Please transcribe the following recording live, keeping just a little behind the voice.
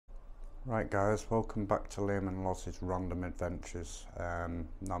Right guys, welcome back to Liam and Loz's Random Adventures.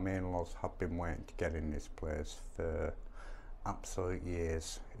 Now me and Loz have been waiting to get in this place for absolute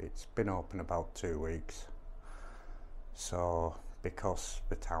years. It's been open about 2 weeks. So because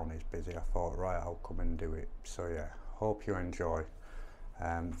the town is busy, I thought right, I'll come and do it. So yeah, hope you enjoy.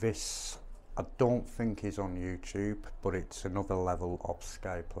 This I don't think is on YouTube, but it's another level of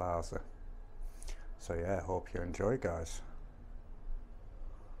Sky Plaza. So yeah, hope you enjoy guys.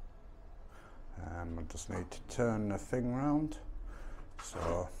 I just need to turn the thing round.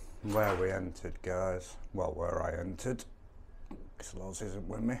 So where we entered guys, well where I entered, because Loz isn't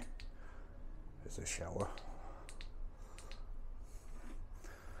with me, there's a shower.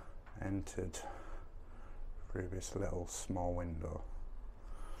 Entered through this little small window.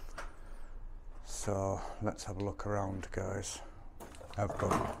 So let's have a look around guys. I've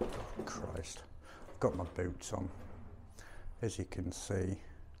got my boots on. As you can see,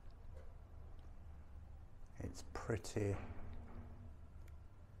 it's pretty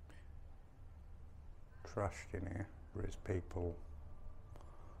trashed in here. There is people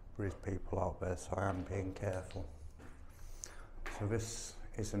out there, so I am being careful. So this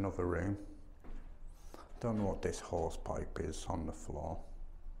is another room. Don't know what this hose pipe is on the floor.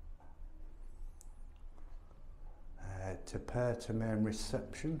 To pair to main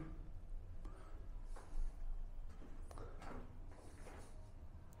reception.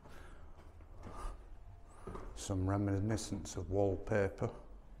 Some reminiscence of wallpaper.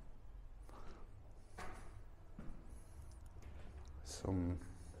 Some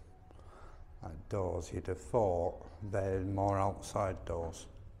doors, you'd have thought they're more outside doors.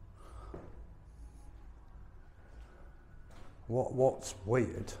 What's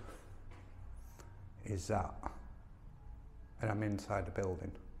weird is that, and I'm inside the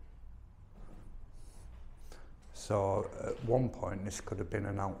building. So at one point this could have been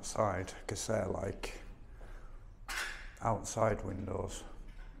an outside, because they're like outside windows.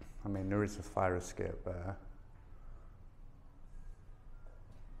 I mean, there is a fire escape there,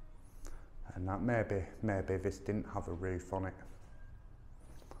 and that maybe this didn't have a roof on it.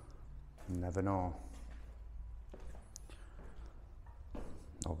 You never know.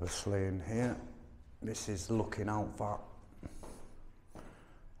 Obviously in here, this is looking out that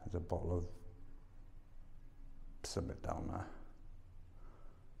there's a bottle of something down there.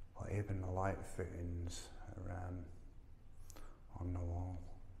 But even the light fittings are on the wall.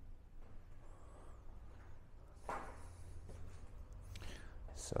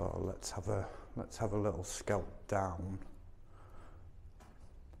 So let's have a little scout down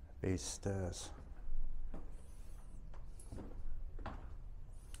these stairs.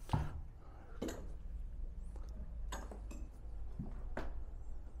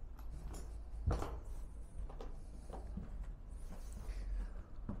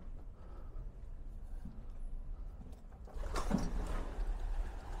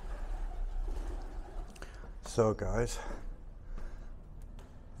 So guys,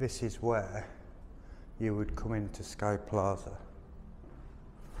 this is where you would come into Sky Plaza.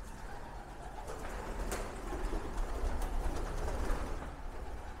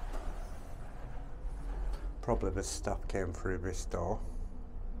 Probably the staff came through this door.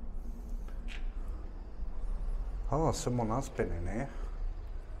 Oh, someone has been in here.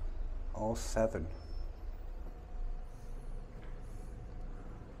 All 7.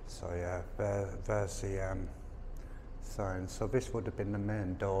 So yeah, there's the sign. So this would have been the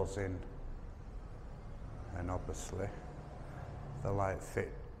main doors in, and obviously the light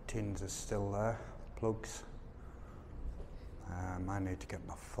fittings are still there, plugs. I need to get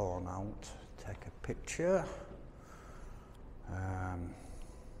my phone out, take a picture.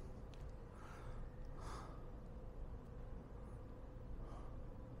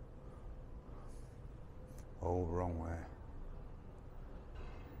 Oh, wrong way.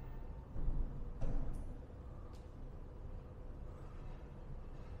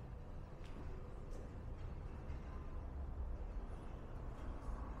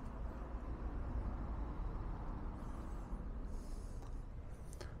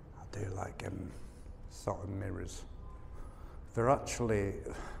 I do like sort of mirrors. They're actually,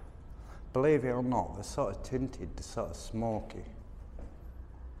 believe it or not, they're sort of tinted, they're sort of smoky.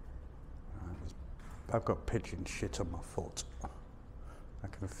 I've got pigeon shit on my foot. I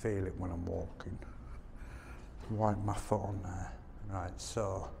can feel it when I'm walking. Wipe my foot on there. Right,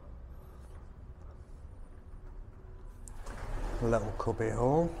 so little cubby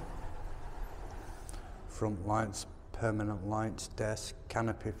hole. Front lights, permanent lights, desk,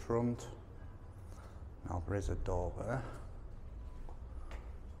 canopy front. Now there is a door there.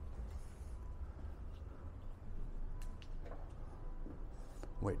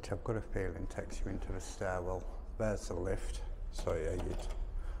 which I've got a feeling takes you into the stairwell. There's the lift, so yeah, you'd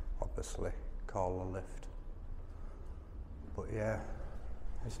obviously call a lift. But yeah,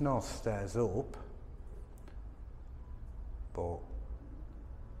 there's no stairs up, but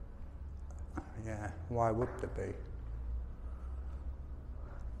yeah, why would there be?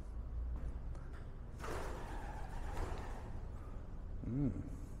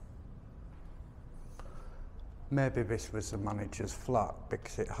 Maybe this was the manager's flat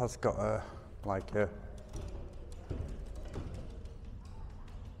because it has got a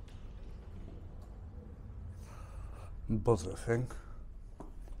buzzer thing.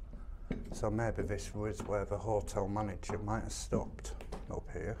 So maybe this was where the hotel manager might have stopped, up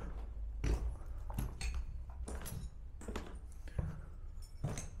here.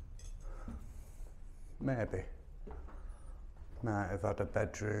 Maybe. Might have had a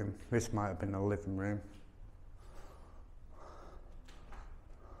bedroom. This might have been a living room.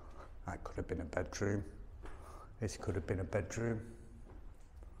 That could have been a bedroom. This could have been a bedroom.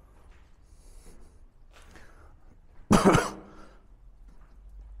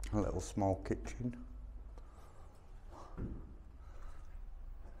 A little small kitchen.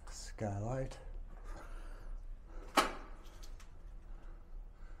 Skylight.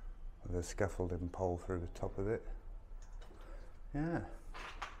 With a scaffolding pole through the top of it. Yeah.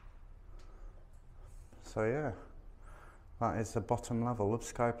 So yeah. That is the bottom level of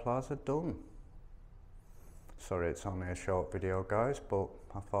Sky Plaza done. Sorry it's only a short video guys, but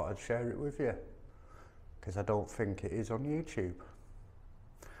I thought I'd share it with you because I don't think it is on YouTube.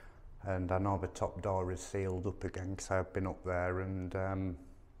 And I know the top door is sealed up again because I've been up there and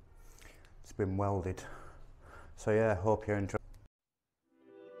it's been welded. So yeah, hope you enjoy.